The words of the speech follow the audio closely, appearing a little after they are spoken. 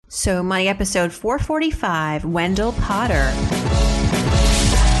So Money episode 445, Wendell Potter.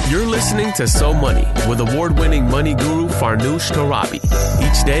 You're listening to So Money with award-winning money guru Farnoosh Torabi.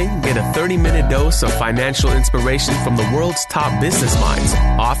 Each day, get a 30-minute dose of financial inspiration from the world's top business minds,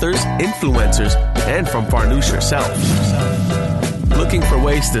 authors, influencers, and from Farnoosh herself. Looking for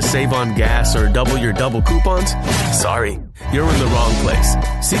ways to save on gas or double your double coupons? Sorry, you're in the wrong place.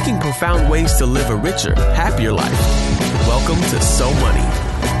 Seeking profound ways to live a richer, happier life. Welcome to So Money.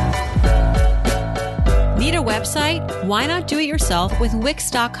 Need a website? Why not do it yourself with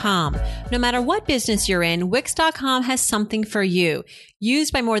Wix.com? No matter what business you're in, Wix.com has something for you.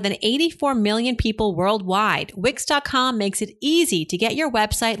 Used by more than 84 million people worldwide, Wix.com makes it easy to get your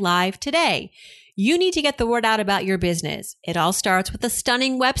website live today. You need to get the word out about your business. It all starts with a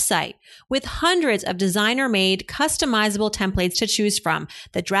stunning website with hundreds of designer-made, customizable templates to choose from.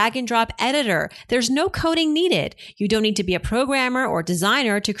 The drag and drop editor. There's no coding needed. You don't need to be a programmer or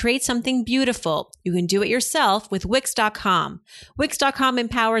designer to create something beautiful. You can do it yourself with Wix.com. Wix.com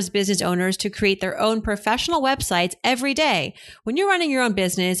empowers business owners to create their own professional websites every day. When you're running your own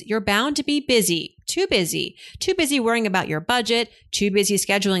business, you're bound to be busy. Too busy. Too busy worrying about your budget. Too busy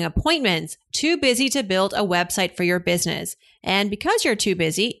scheduling appointments. Too busy to build a website for your business. And because you're too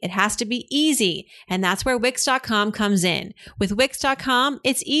busy, it has to be easy. And that's where Wix.com comes in. With Wix.com,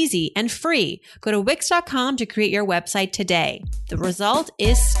 it's easy and free. Go to Wix.com to create your website today. The result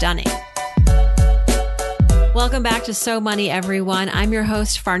is stunning. Welcome back to So Money, everyone. I'm your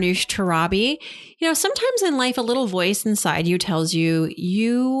host, Farnoosh Torabi. You know, sometimes in life, a little voice inside you tells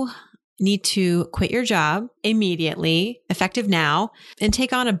you need to quit your job immediately, effective now, and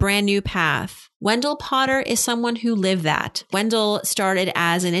take on a brand new path. Wendell Potter is someone who lived that. Wendell started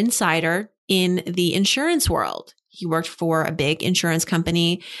as an insider in the insurance world. He worked for a big insurance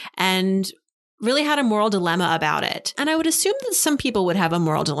company and really had a moral dilemma about it. And I would assume that some people would have a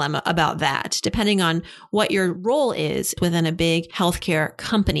moral dilemma about that, depending on what your role is within a big healthcare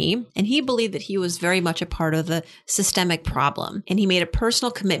company. And he believed that he was very much a part of the systemic problem. And he made a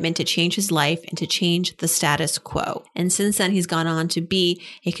personal commitment to change his life and to change the status quo. And since then, he's gone on to be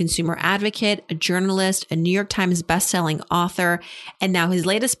a consumer advocate, a journalist, a New York Times bestselling author. And now his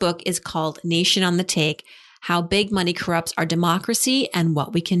latest book is called Nation on the Take: How Big Money Corrupts Our Democracy and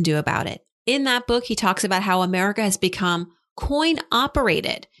What We Can Do About It. In that book, he talks about how America has become coin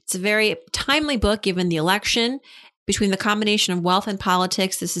operated. It's a very timely book given the election. Between the combination of wealth and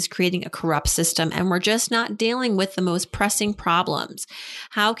politics, this is creating a corrupt system, and we're just not dealing with the most pressing problems.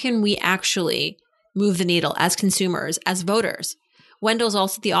 How can we actually move the needle as consumers, as voters? Wendell's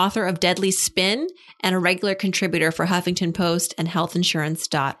also the author of Deadly Spin and a regular contributor for Huffington Post and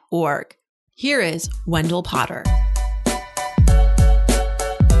healthinsurance.org. Here is Wendell Potter.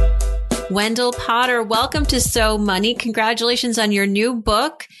 Wendell Potter, welcome to So Money. Congratulations on your new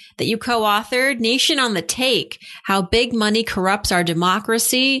book that you co-authored, Nation on the Take: How Big Money Corrupts Our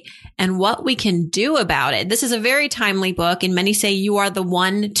Democracy and What We Can Do About It. This is a very timely book, and many say you are the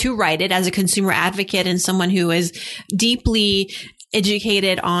one to write it as a consumer advocate and someone who is deeply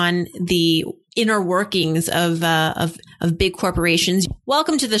educated on the inner workings of big corporations.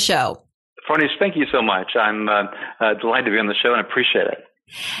 Welcome to the show. Farnoosh, thank you so much. I'm delighted to be on the show and appreciate it.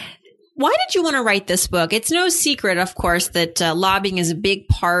 Why did you want to write this book? It's no secret, of course, that lobbying is a big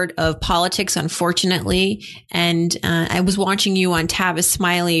part of politics, unfortunately. And I was watching you on Tavis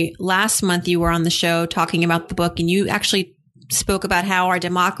Smiley last month. You were on the show talking about the book, and you actually spoke about how our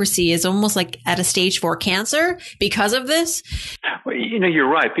democracy is almost like at a stage 4 cancer because of this. Well, you know,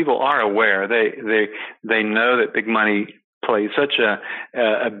 you're right. People are aware. They know that big money plays such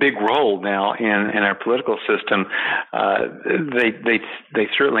a big role now in our political system. They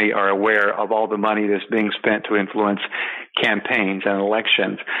certainly are aware of all the money that's being spent to influence campaigns and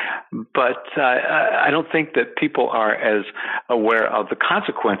elections. But I don't think that people are as aware of the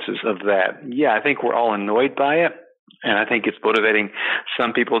consequences of that. Yeah, I think we're all annoyed by it. And I think it's motivating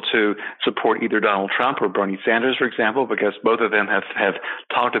some people to support either Donald Trump or Bernie Sanders, for example, because both of them have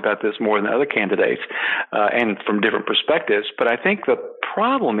talked about this more than other candidates and from different perspectives. But I think the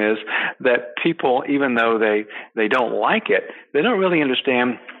problem is that people, even though they don't like it, they don't really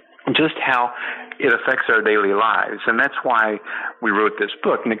understand just how it affects our daily lives. And that's why we wrote this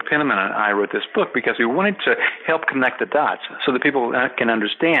book. Nick Penniman and I wrote this book because we wanted to help connect the dots so that people can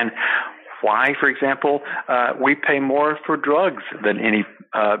understand why, for example, we pay more for drugs than any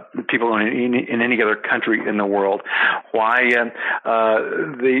people in any other country in the world. Why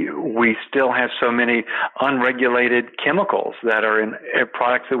we still have so many unregulated chemicals that are in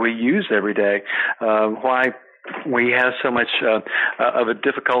products that we use every day. Why we have so much of a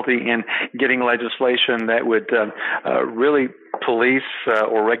difficulty in getting legislation that would really police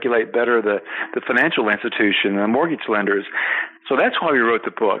or regulate better the financial institution, the mortgage lenders. So that's why we wrote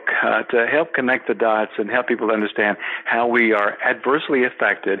the book, to help connect the dots and help people understand how we are adversely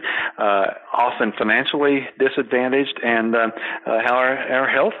affected, often financially disadvantaged, and how our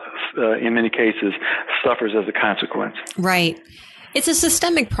health, in many cases, suffers as a consequence. Right. It's a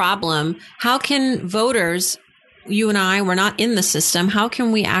systemic problem. How can voters, you and I, we're not in the system, how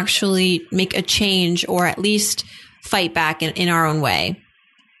can we actually make a change or at least fight back in our own way?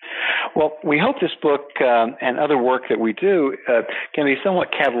 Well, we hope this book and other work that we do can be somewhat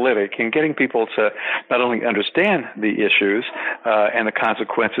catalytic in getting people to not only understand the issues and the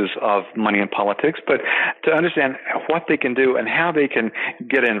consequences of money in politics, but to understand what they can do and how they can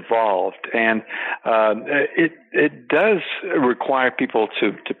get involved. And it does require people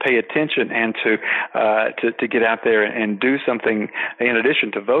to pay attention and to get out there and do something in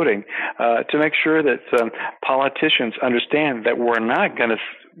addition to voting to make sure that politicians understand that we're not going to.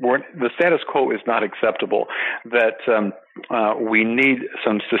 The status quo is not acceptable, that we need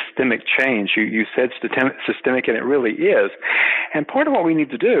some systemic change. You said systemic, and it really is. And part of what we need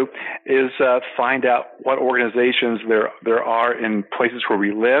to do is find out what organizations there are in places where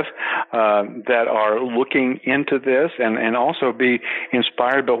we live that are looking into this, and also be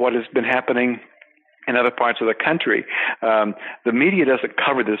inspired by what has been happening in other parts of the country. The media doesn't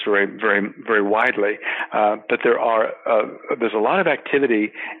cover this very, very, very widely, but there's a lot of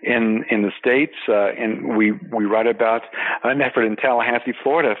activity in the states, and we write about an effort in Tallahassee,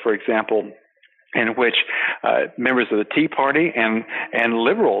 Florida, for example, in which members of the Tea Party and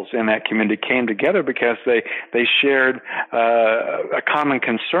liberals in that community came together because they shared a common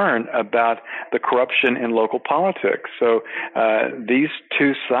concern about the corruption in local politics. So these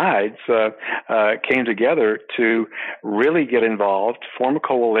two sides came together to really get involved, form a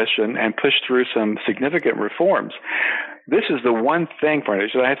coalition, and push through some significant reforms. This is the one thing,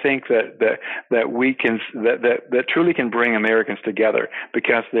 Farnoosh, that I think that we can that truly can bring Americans together,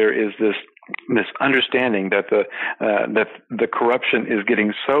 because there is this understanding that the corruption is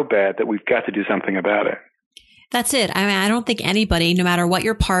getting so bad that we've got to do something about it. That's it. I mean, I don't think anybody, no matter what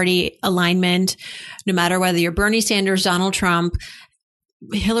your party alignment, no matter whether you're Bernie Sanders, Donald Trump,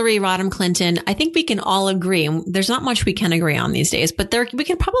 Hillary Rodham Clinton, I think we can all agree, and there's not much we can agree on these days, but we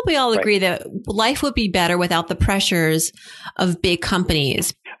can probably all agree that life would be better without the pressures of big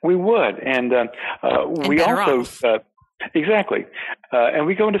companies. We would. And we also... Exactly, and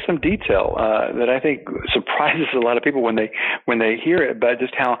we go into some detail that I think surprises a lot of people when they hear it about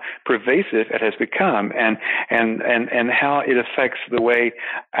just how pervasive it has become, and how it affects the way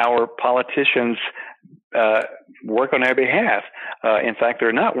our politicians work on our behalf. In fact,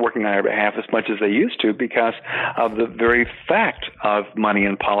 they're not working on our behalf as much as they used to because of the very fact of money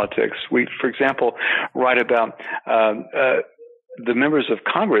in politics. We, for example, write about the members of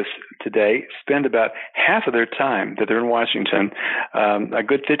Congress today spend about half of their time that they're in Washington, a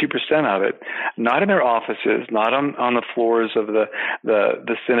good 50% of it, not in their offices, not on the floors of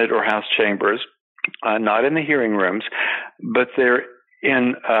the Senate or House chambers, not in the hearing rooms, but they're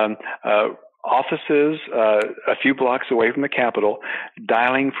in offices a few blocks away from the Capitol,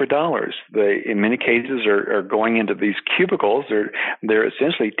 dialing for dollars. They, in many cases, are going into these cubicles. They're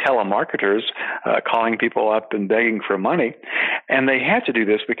essentially telemarketers, calling people up and begging for money. And they have to do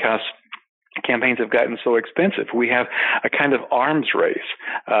this because campaigns have gotten so expensive. We have a kind of arms race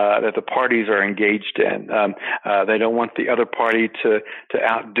that the parties are engaged in. They don't want the other party to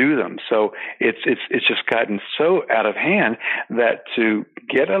outdo them. So it's just gotten so out of hand that to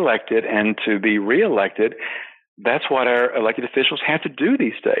get elected and to be reelected, that's what our elected officials have to do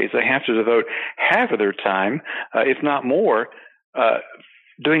these days. They have to devote half of their time, if not more,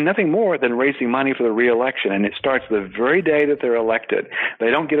 doing nothing more than raising money for the reelection, and it starts the very day that they're elected. They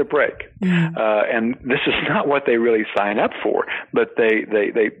don't get a break, and this is not what they really sign up for. But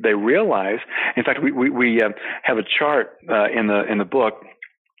they realize. In fact, we have a chart in the book,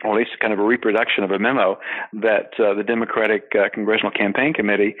 or at least kind of a reproduction of a memo that the Democratic Congressional Campaign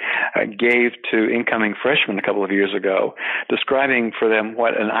Committee gave to incoming freshmen a couple of years ago, describing for them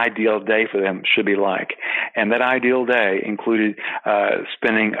what an ideal day for them should be like. And that ideal day included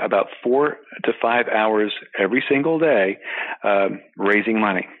spending about 4 to 5 hours every single day raising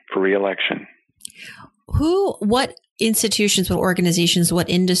money for reelection. What institutions, what organizations, what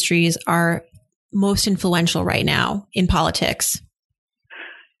industries are most influential right now in politics?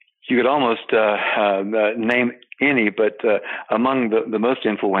 You could almost name any, but among the most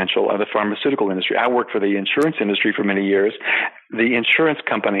influential are the pharmaceutical industry. I worked for the insurance industry for many years. The insurance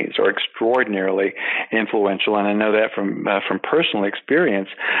companies are extraordinarily influential, and I know that from personal experience.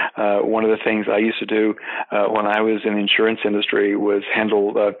 One of the things I used to do when I was in the insurance industry was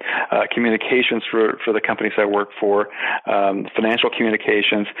handle communications for the companies I worked for, financial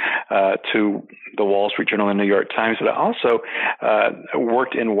communications to the Wall Street Journal and New York Times. But I also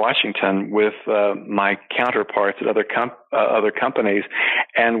worked in Washington with my counterparts at other companies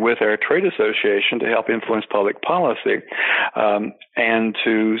and with our trade association to help influence public policy and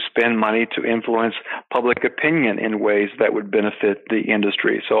to spend money to influence public opinion in ways that would benefit the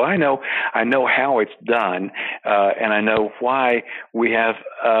industry. So I know how it's done, and I know why we have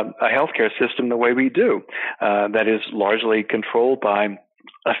a healthcare system the way we do that is largely controlled by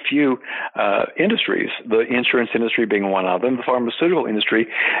a few industries, the insurance industry being one of them, the pharmaceutical industry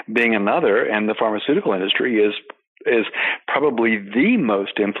being another, and the pharmaceutical industry is probably the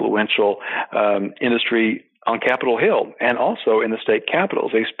most influential industry on Capitol Hill and also in the state capitals.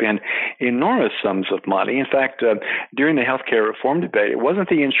 They spend enormous sums of money. In fact, during the healthcare reform debate, it wasn't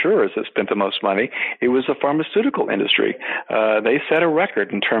the insurers that spent the most money. It was the pharmaceutical industry. They set a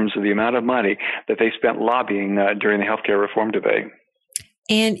record in terms of the amount of money that they spent lobbying during the healthcare reform debate.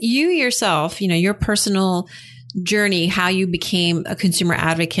 And you yourself, your personal journey, how you became a consumer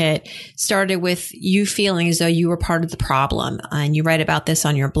advocate, started with you feeling as though you were part of the problem. And you write about this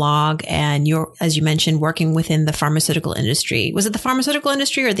on your blog. And you're, as you mentioned, working within the pharmaceutical industry. Was it the pharmaceutical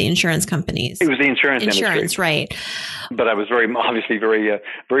industry or the insurance companies? It was the insurance industry. Right. But I was very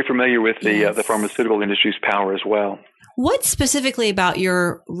familiar with the pharmaceutical industry's power as well. What specifically about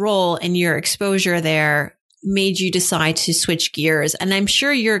your role and your exposure there made you decide to switch gears? And I'm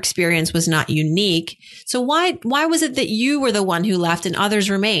sure your experience was not unique. So why was it that you were the one who left and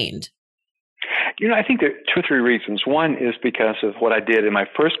others remained? I think there are two or three reasons. One is because of what I did in my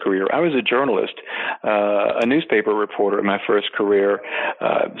first career. I was a journalist, a newspaper reporter in my first career,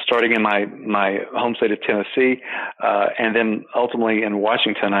 starting in my home state of Tennessee, and then ultimately in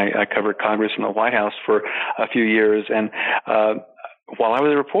Washington. I covered Congress and the White House for a few years. And while I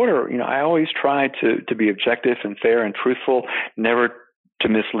was a reporter, I always tried to be objective and fair and truthful, never to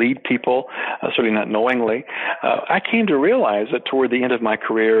mislead people, certainly not knowingly. I came to realize that toward the end of my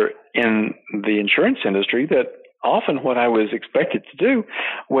career in the insurance industry that often what I was expected to do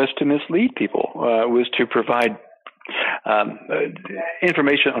was to mislead people, was to provide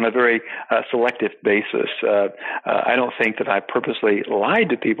information on a very selective basis. I don't think that I purposely lied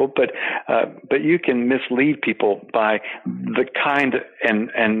to people, but you can mislead people by the kind and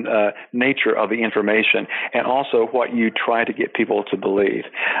nature of the information, and also what you try to get people to believe.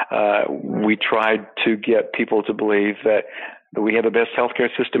 We tried to get people to believe that we have the best healthcare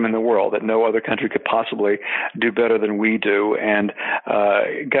system in the world, that no other country could possibly do better than we do, and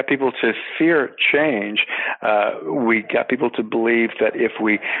got people to fear change. We got people to believe that if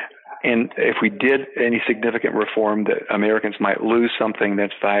we did any significant reform, that Americans might lose something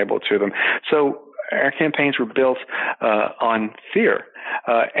that's valuable to them. So our campaigns were built on fear.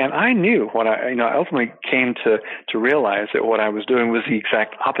 And I knew what I ultimately came to realize that what I was doing was the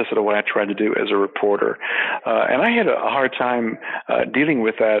exact opposite of what I tried to do as a reporter. And I had a hard time dealing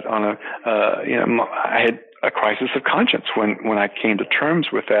with that I had a crisis of conscience when I came to terms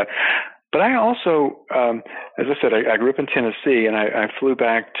with that. But I also, as I said, I grew up in Tennessee, and I flew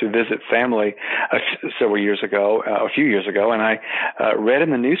back to visit family a few years ago, and I read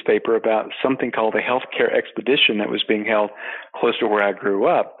in the newspaper about something called a healthcare expedition that was being held close to where I grew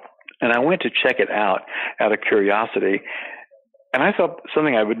up. And I went to check it out of curiosity. And I saw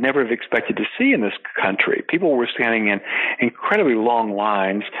something I would never have expected to see in this country. People were standing in incredibly long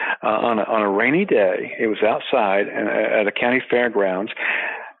lines on a rainy day. It was outside at a county fairgrounds.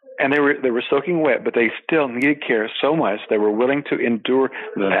 And they were soaking wet, but they still needed care so much they were willing to endure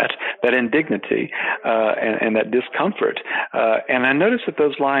that indignity and that discomfort. And I noticed that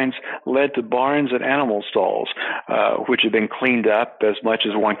those lines led to barns and animal stalls, which had been cleaned up as much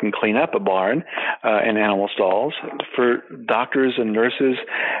as one can clean up a barn and animal stalls, for doctors and nurses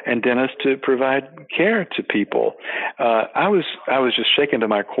and dentists to provide care to people. I was just shaken to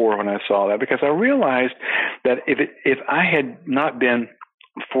my core when I saw that, because I realized that if I had not been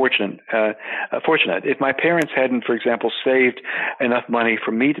fortunate. If my parents hadn't, for example, saved enough money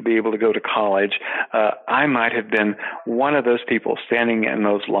for me to be able to go to college, I might have been one of those people standing in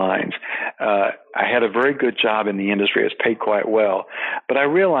those lines. I had a very good job in the industry. I was paid quite well. But I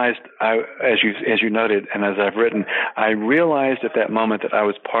realized, as you noted, and as I've written, I realized at that moment that I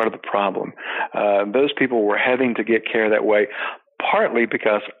was part of the problem. Those people were having to get care that way, partly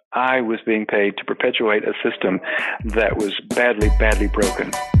because I was being paid to perpetuate a system that was badly, badly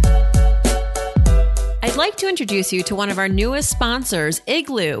broken. I'd like to introduce you to one of our newest sponsors,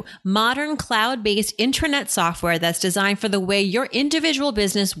 Igloo, modern cloud-based intranet software that's designed for the way your individual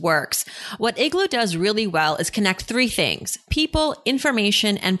business works. What Igloo does really well is connect three things: people,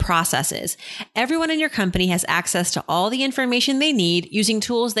 information, and processes. Everyone in your company has access to all the information they need using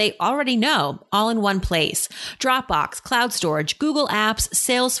tools they already know, all in one place. Dropbox, cloud storage, Google Apps,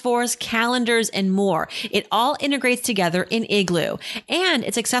 Salesforce, calendars, and more. It all integrates together in Igloo. And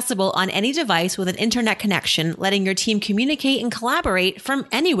it's accessible on any device with an internet connection, letting your team communicate and collaborate from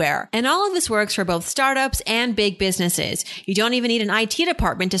anywhere. And all of this works for both startups and big businesses. You don't even need an IT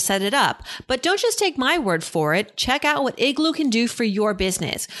department to set it up. But don't just take my word for it. Check out what Igloo can do for your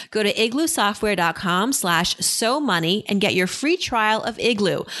business. Go to igloosoftware.com/SoMoney and get your free trial of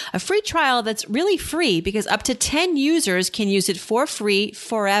Igloo. A free trial that's really free because up to 10 users can use it for free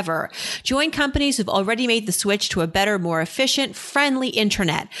forever. Join companies who've already made the switch to a better, more efficient, friendly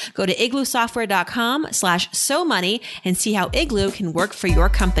intranet. Go to igloosoftware.com/SoMoney and see how Igloo can work for your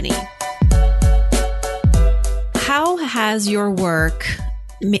company. How has your work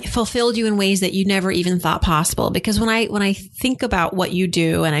fulfilled you in ways that you never even thought possible? Because when I think about what you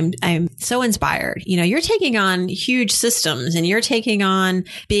do, and I'm so inspired, you're taking on huge systems and you're taking on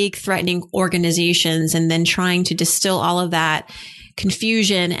big threatening organizations and then trying to distill all of that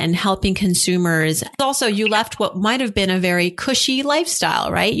confusion and helping consumers. Also, you left what might have been a very cushy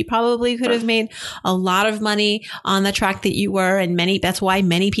lifestyle, right? You probably could have made a lot of money on the track that you were, and that's why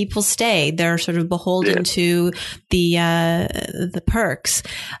many people stay. They're sort of beholden to the perks.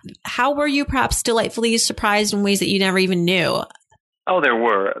 How were you perhaps delightfully surprised in ways that you never even knew? Oh, there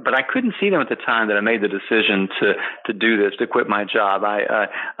were, but I couldn't see them at the time that I made the decision to do this, to quit my job. I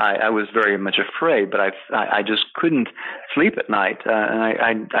was very much afraid, but I just couldn't sleep at night,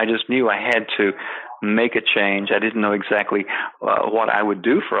 and I just knew I had to make a change. I didn't know exactly what I would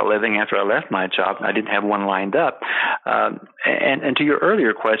do for a living after I left my job. I didn't have one lined up. And to your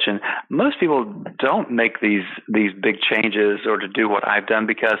earlier question, most people don't make these big changes or to do what I've done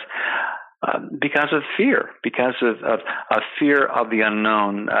because of fear, because of fear of the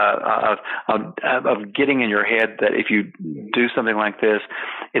unknown, of getting in your head that if you do something like this,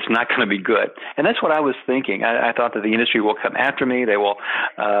 it's not going to be good. And that's what I was thinking. I thought that the industry will come after me. They will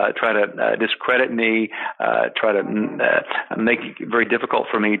try to discredit me, try to make it very difficult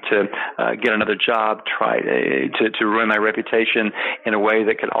for me to get another job, try to ruin my reputation in a way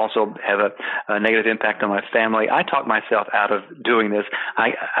that could also have a negative impact on my family. I talked myself out of doing this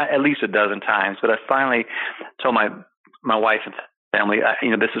at least a dozen times, but I finally told my wife and family,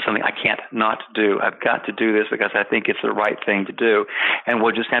 this is something I can't not do. I've got to do this because I think it's the right thing to do, and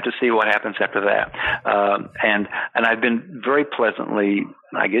we'll just have to see what happens after that. And I've been very pleasantly,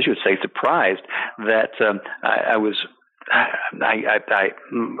 I guess you would say, surprised that I was.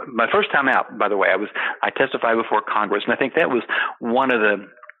 My first time out, by the way, I testified before Congress, and I think that was one of the.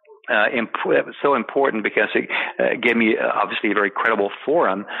 It was so important because it gave me obviously a very credible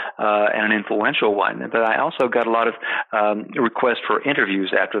forum and an influential one. But I also got a lot of requests for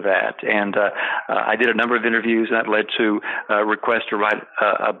interviews after that, and I did a number of interviews, and that led to requests to write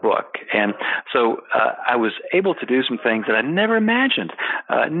a book. And so I was able to do some things that I never imagined.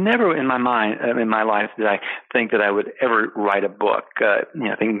 Never in my mind, in my life, did I think that I would ever write a book. I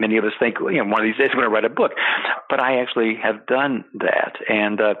think many of us think, one of these days I'm going to write a book, but I actually have done that,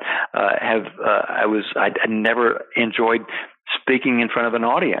 and I never enjoyed speaking in front of an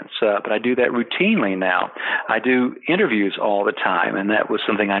audience, but I do that routinely now. I do interviews all the time, and that was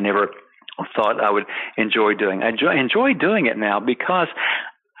something I never thought I would enjoy doing. I enjoy doing it now because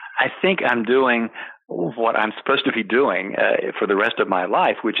I think I'm doing what I'm supposed to be doing for the rest of my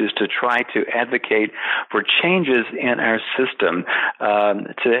life, which is to try to advocate for changes in our system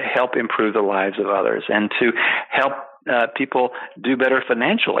to help improve the lives of others and to help people do better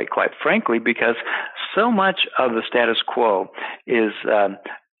financially, quite frankly, because so much of the status quo is the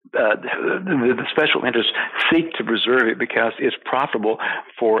special interests seek to preserve it because it's profitable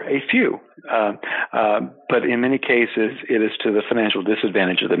for a few. But in many cases, it is to the financial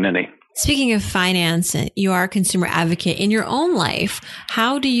disadvantage of the many. Speaking of finance, you are a consumer advocate in your own life.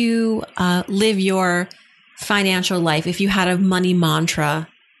 How do you live your financial life? If you had a money mantra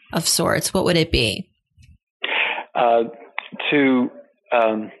of sorts, what would it be? To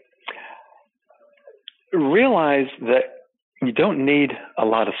realize that you don't need a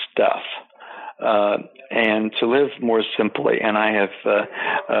lot of stuff, and to live more simply. And I have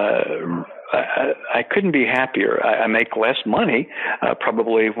I couldn't be happier. I make less money,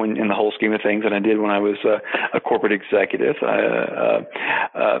 probably when in the whole scheme of things, than I did when I was a corporate executive.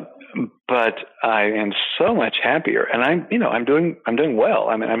 But I am so much happier, and I'm doing well.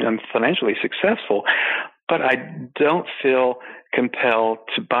 I mean, I'm financially successful, but I don't feel compelled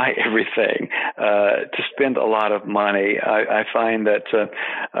to buy everything, to spend a lot of money. I find that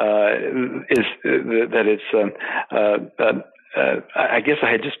I guess I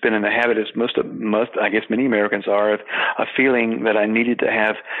had just been in the habit, as most, I guess many Americans are, of feeling that I needed to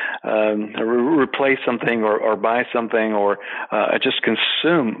have replace something or buy something or just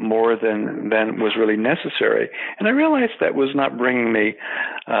consume more than was really necessary. And I realized that was not bringing me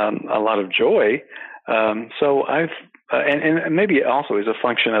a lot of joy. So I've and maybe it also is a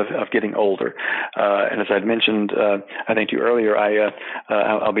function of getting older. And as I'd mentioned, I think to you earlier,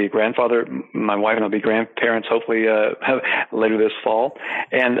 I'll be a grandfather. My wife and I'll be grandparents, hopefully later this fall.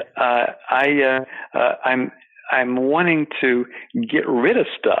 And I'm wanting to get rid of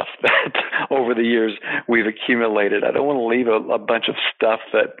stuff that over the years we've accumulated. I don't want to leave a bunch of stuff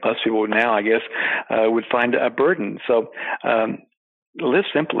that most people now, I guess, would find a burden. So live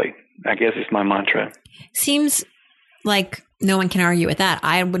simply, I guess, is my mantra. Seems like no one can argue with that.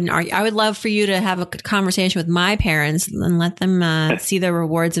 I wouldn't argue. I would love for you to have a conversation with my parents and let them see the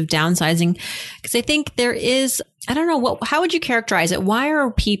rewards of downsizing. Because I think there is, I don't know, how would you characterize it? Why are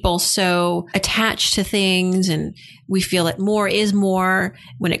people so attached to things, and we feel that more is more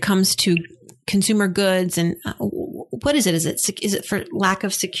when it comes to consumer goods? And what is it? Is it for lack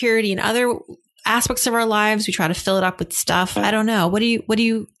of security in other aspects of our lives? We try to fill it up with stuff. I don't know. What do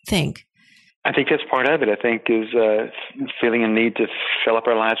you think? I think that's part of it. I think is feeling a need to fill up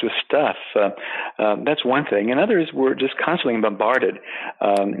our lives with stuff. That's one thing. And others, we're just constantly bombarded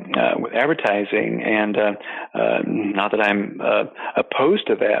with advertising. And not that I'm opposed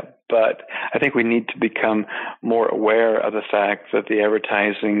to that, but I think we need to become more aware of the fact that the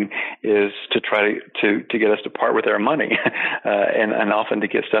advertising is to try to get us to part with our money, and often to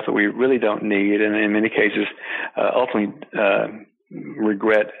get stuff that we really don't need, and in many cases, ultimately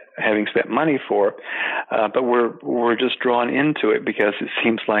regret having spent money for, but we're just drawn into it because it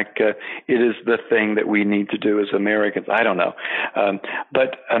seems like it is the thing that we need to do as Americans. I don't know,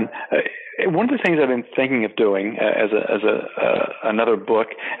 but one of the things I've been thinking of doing as another book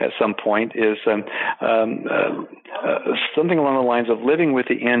at some point is something along the lines of living with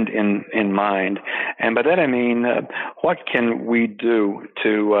the end in mind, and by that I mean what can we do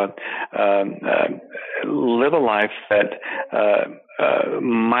to live a life that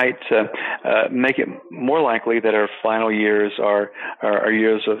might make it more likely that our final years are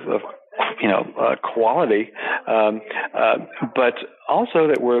years of quality, but also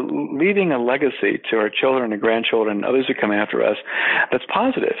that we're leaving a legacy to our children and grandchildren and others who come after us that's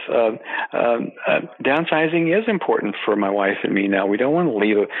positive. Downsizing is important for my wife and me now. We don't want to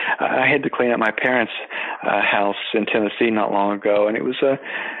leave it. I had to clean up my parents' house in Tennessee not long ago, and it was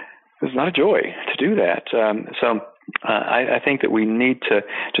not a joy to do that. I think that we need to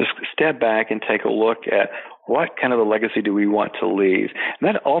just step back and take a look at what kind of a legacy do we want to leave. And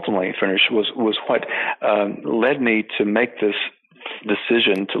that ultimately, Farnoosh, was what led me to make this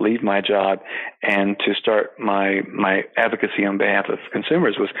decision to leave my job and to start my advocacy on behalf of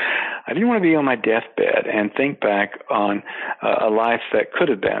consumers. Was I didn't want to be on my deathbed and think back on a life that could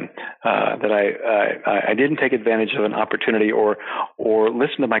have been, that I didn't take advantage of an opportunity or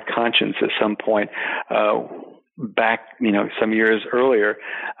listen to my conscience at some point back, some years earlier,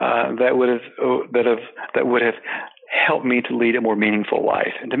 that would have helped me to lead a more meaningful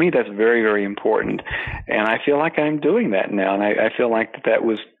life. And to me, that's very, very important. And I feel like I'm doing that now. And I feel like that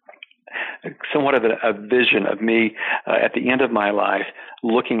was somewhat of a vision of me at the end of my life,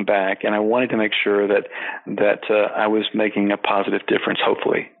 looking back. And I wanted to make sure that I was making a positive difference,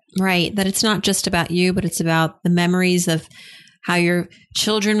 hopefully. Right. That it's not just about you, but it's about the memories of how your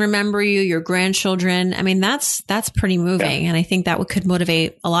children remember you, your grandchildren. I mean, that's pretty moving. Yeah. And I think that could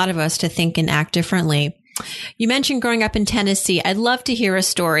motivate a lot of us to think and act differently. You mentioned growing up in Tennessee. I'd love to hear a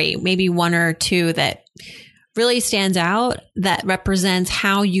story, maybe one or two that really stands out that represents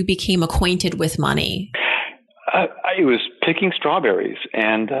how you became acquainted with money. I was picking strawberries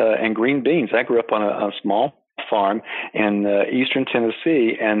and green beans. I grew up on a small farm in eastern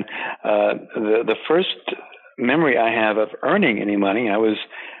Tennessee, and the first memory I have of earning any money, I was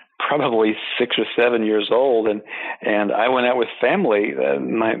probably 6 or 7 years old, and I went out with family.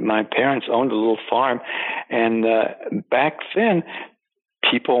 My parents owned a little farm, and back then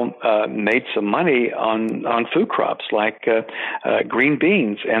people made some money on food crops like green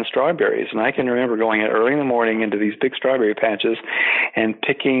beans and strawberries. And I can remember going out early in the morning into these big strawberry patches and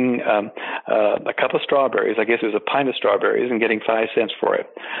picking a cup of strawberries. I guess it was a pint of strawberries, and getting 5 cents for it.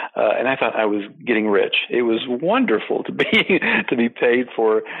 And I thought I was getting rich. It was wonderful to be paid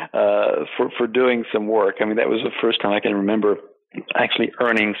for doing some work. I mean, that was the first time I can remember actually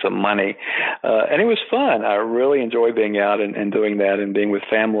earning some money. And it was fun. I really enjoy being out and doing that and being with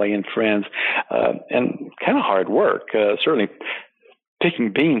family and friends, and kind of hard work. Certainly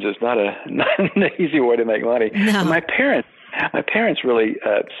picking beans is not an easy way to make money. No. My parents really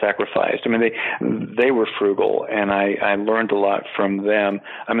sacrificed. I mean, they were frugal, and I learned a lot from them.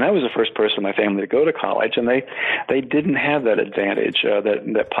 I mean, I was the first person in my family to go to college, and they didn't have that advantage,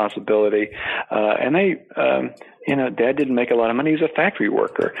 that possibility. And Dad didn't make a lot of money. He was a factory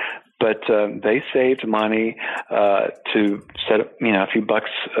worker. But they saved money to set up, a few bucks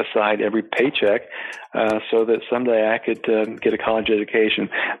aside every paycheck, so that someday I could get a college education.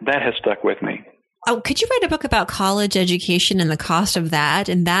 That has stuck with me. Oh, could you write a book about college education and the cost of that?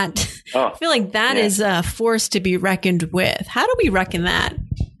 And that, I feel like that is a force to be reckoned with. How do we reckon that?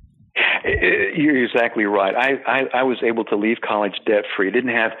 You're exactly right. I was able to leave college debt free.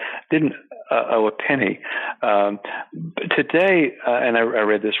 Didn't owe a penny. Today, and I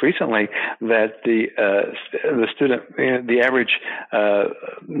read this recently, that the student, the average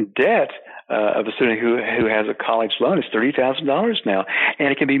debt of a student who has a college loan is $30,000 now, and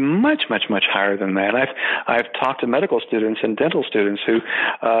it can be much, much, much higher than that. I've talked to medical students and dental students who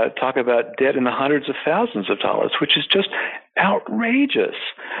talk about debt in the hundreds of thousands of dollars, which is just outrageous.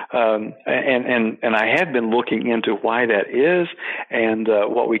 And I have been looking into why that is and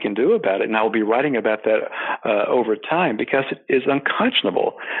what we can do about it. And I will be writing about that over time, because it is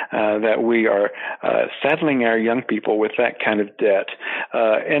unconscionable that we are saddling our young people with that kind of debt.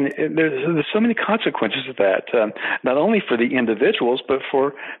 And there's so many consequences of that, not only for the individuals, but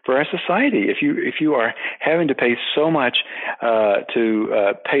for our society. If you are having to pay so much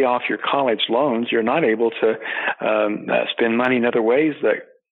to pay off your college loans, you're not able to spend money in other ways that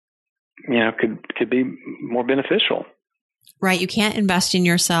could be more beneficial. Right. You can't invest in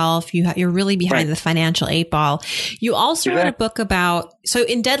yourself. You're really behind the financial 8-ball. You also wrote a book about, so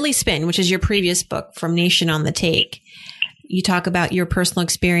in Deadly Spin, which is your previous book, From Nation on the Take, you talk about your personal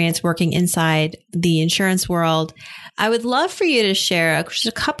experience working inside the insurance world. I would love for you to share just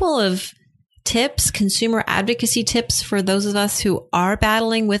a couple of tips, consumer advocacy tips for those of us who are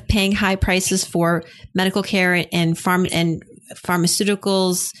battling with paying high prices for medical care and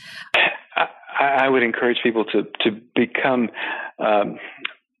pharmaceuticals. I would encourage people to become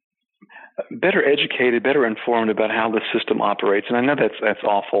better educated, better informed about how the system operates. And I know that's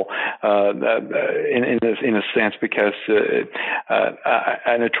awful in a sense, because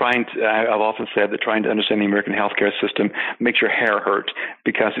I've often said that trying to understand the American healthcare system makes your hair hurt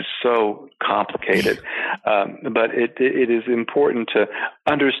because it's so complicated. But it is important to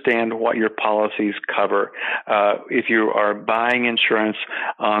understand what your policies cover. If you are buying insurance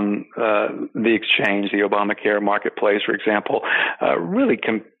on the exchange, the Obamacare marketplace, for example, really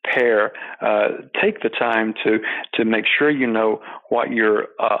compare, take the time to make sure you know what your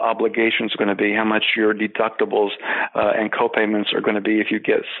obligations are going to be, how much your deductibles and copayments are going to be if you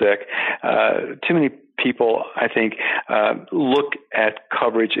get sick. Too many people, I think, look at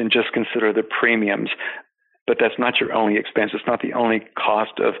coverage and just consider the premiums. But that's not your only expense. It's not the only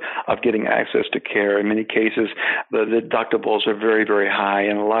cost of getting access to care. In many cases, the deductibles are very, very high,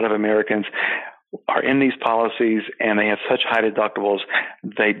 and a lot of Americans are in these policies and they have such high deductibles,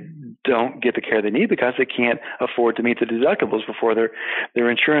 they don't get the care they need because they can't afford to meet the deductibles before their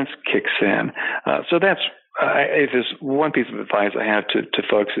insurance kicks in. So that's if there's one piece of advice I have to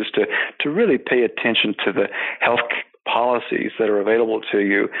folks is to really pay attention to the health policies that are available to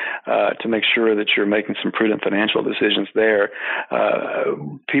you, to make sure that you're making some prudent financial decisions there.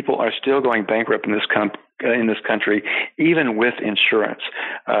 People are still going bankrupt in this country, even with insurance,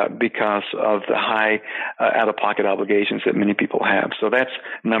 because of the high out-of-pocket obligations that many people have. So that's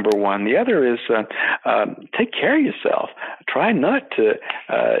number one. The other is take care of yourself. Try not to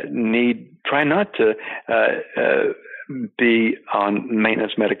be on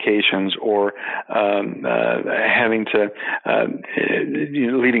maintenance medications or having to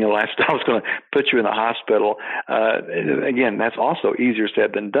leading a lifestyle that's going to put you in the hospital. Again, that's also easier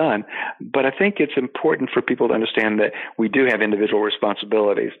said than done. But I think it's important for people to understand that we do have individual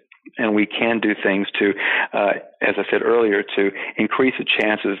responsibilities. And we can do things to, as I said earlier, to increase the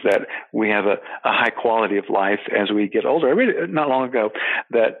chances that we have a high quality of life as we get older. I read not long ago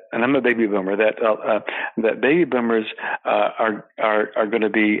that, and I'm a baby boomer, that baby boomers are going to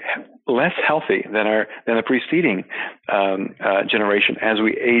be less healthy than the preceding generation as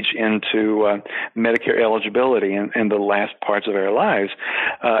we age into Medicare eligibility in the last parts of our lives.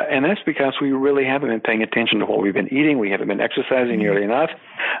 And that's because we really haven't been paying attention to what we've been eating. We haven't been exercising nearly enough.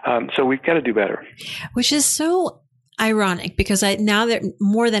 So we've got to do better. Which is so ironic because now that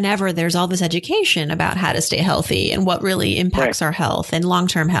more than ever, there's all this education about how to stay healthy and what really impacts our health and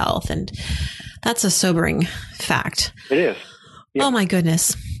long-term health. And that's a sobering fact. It is. Yep. Oh my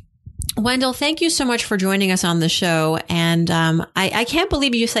goodness. Wendell, thank you so much for joining us on the show. And I can't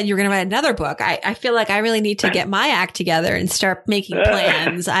believe you said you were going to write another book. I feel like I really need to get my act together and start making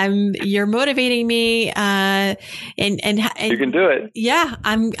plans. You're motivating me. And you can do it. Yeah,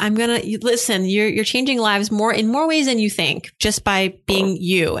 I'm going to listen. You're changing lives in more ways than you think, just by being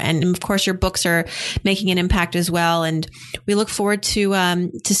you. And of course, your books are making an impact as well. And we look forward to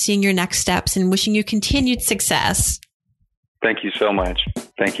seeing your next steps and wishing you continued success. Thank you so much.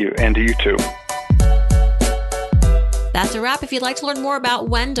 Thank you. And to you too. That's a wrap. If you'd like to learn more about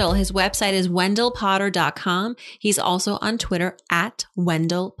Wendell, his website is wendellpotter.com. He's also on Twitter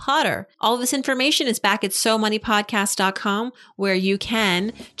 @WendellPotter. All of this information is back at SoMoneyPodcast.com, where you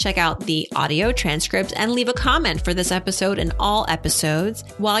can check out the audio transcripts and leave a comment for this episode and all episodes.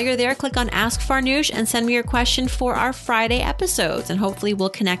 While you're there, click on Ask Farnoosh and send me your question for our Friday episodes, and hopefully we'll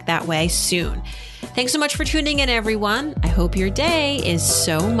connect that way soon. Thanks so much for tuning in, everyone. I hope your day is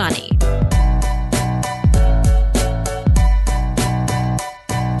so money.